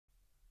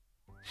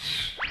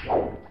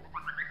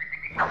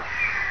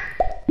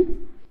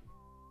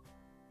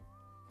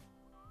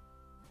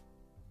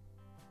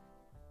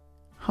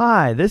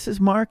Hi, this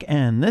is Mark,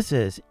 and this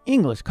is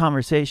English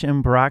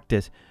Conversation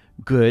Practice.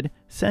 Good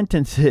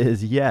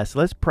sentences. Yes,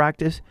 let's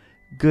practice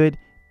good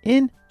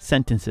in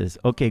sentences.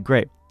 Okay,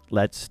 great.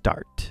 Let's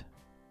start.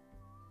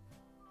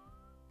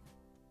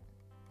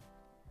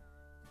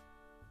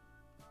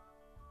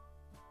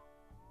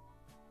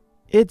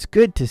 It's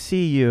good to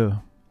see you.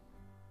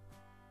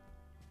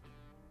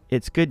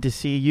 It's good to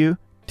see you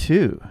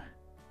too.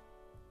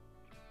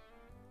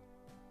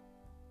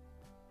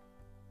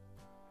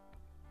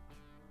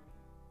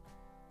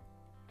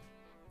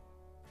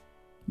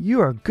 You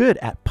are good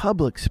at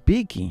public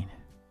speaking.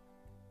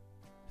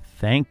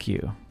 Thank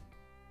you.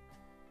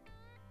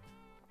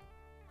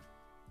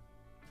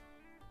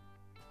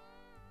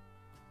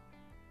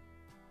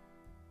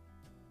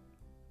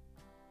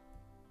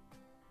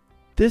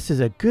 This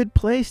is a good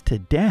place to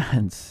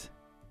dance.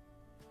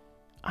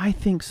 I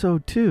think so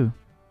too.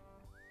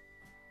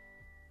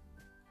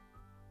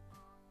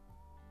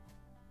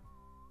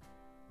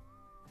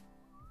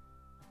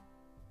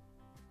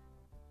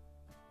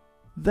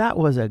 That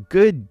was a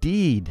good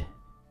deed.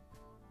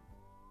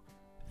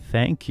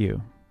 Thank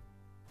you.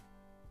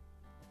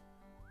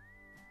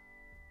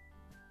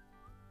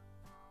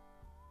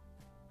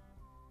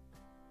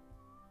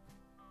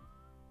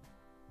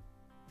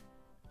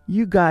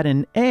 You got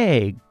an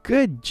A.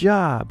 Good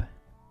job.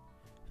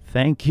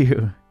 Thank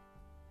you.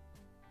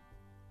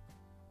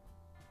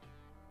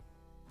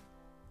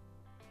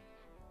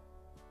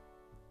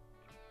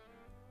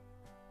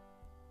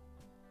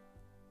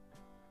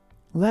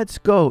 Let's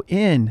go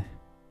in.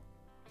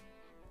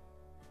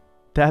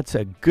 That's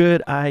a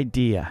good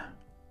idea.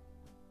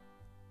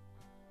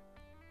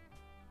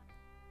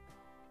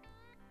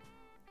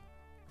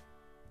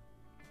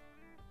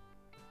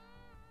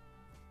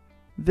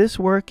 This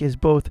work is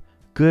both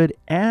good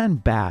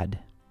and bad.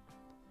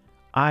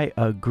 I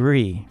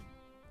agree.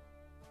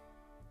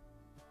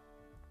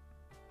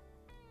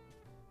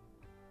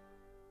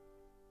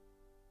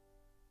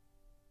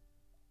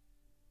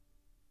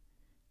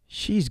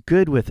 She's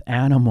good with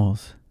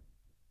animals.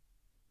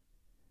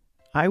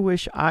 I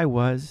wish I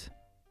was.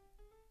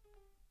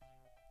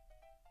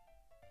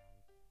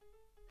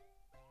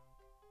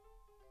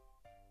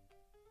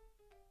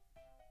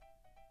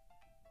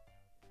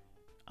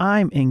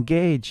 I'm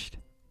engaged.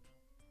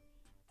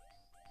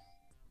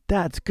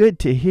 That's good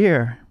to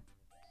hear.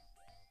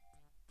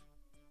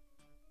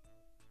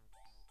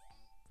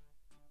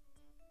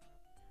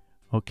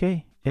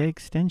 Okay,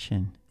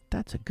 extension.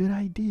 That's a good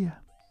idea.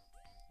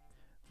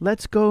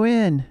 Let's go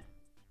in.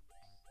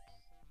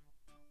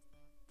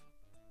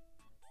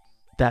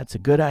 That's a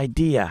good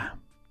idea.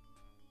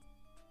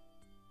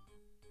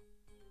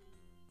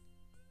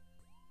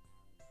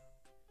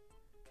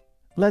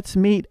 Let's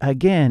meet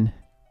again.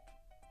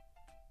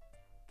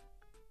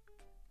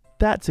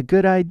 That's a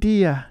good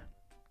idea.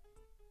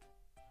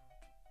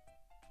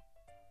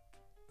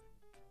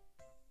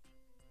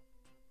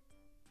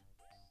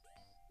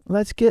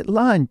 Let's get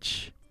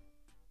lunch.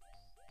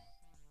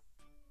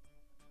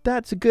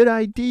 That's a good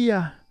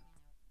idea.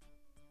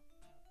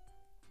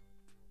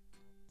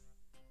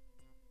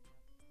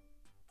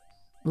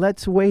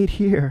 Let's wait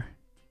here.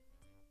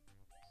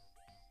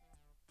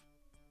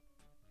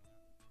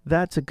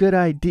 That's a good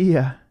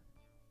idea.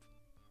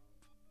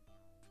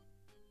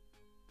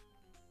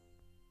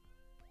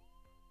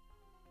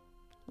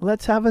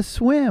 Let's have a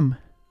swim.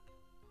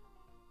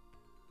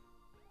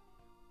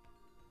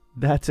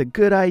 That's a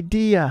good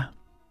idea.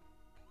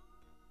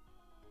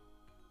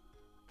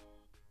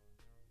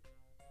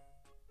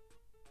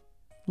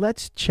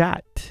 Let's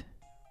chat.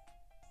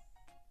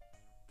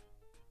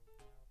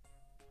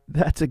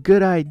 That's a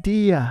good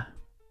idea.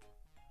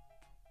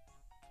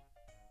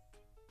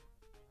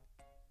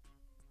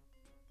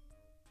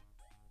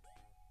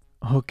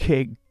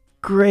 Okay,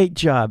 great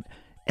job.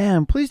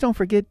 And please don't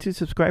forget to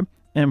subscribe.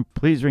 And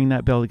please ring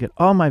that bell to get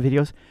all my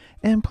videos.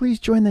 And please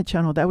join the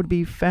channel. That would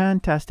be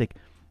fantastic.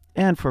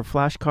 And for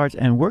flashcards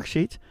and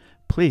worksheets,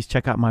 please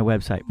check out my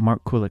website,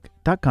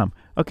 markkulek.com.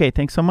 Okay,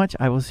 thanks so much.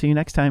 I will see you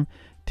next time.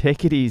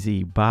 Take it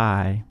easy.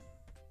 Bye.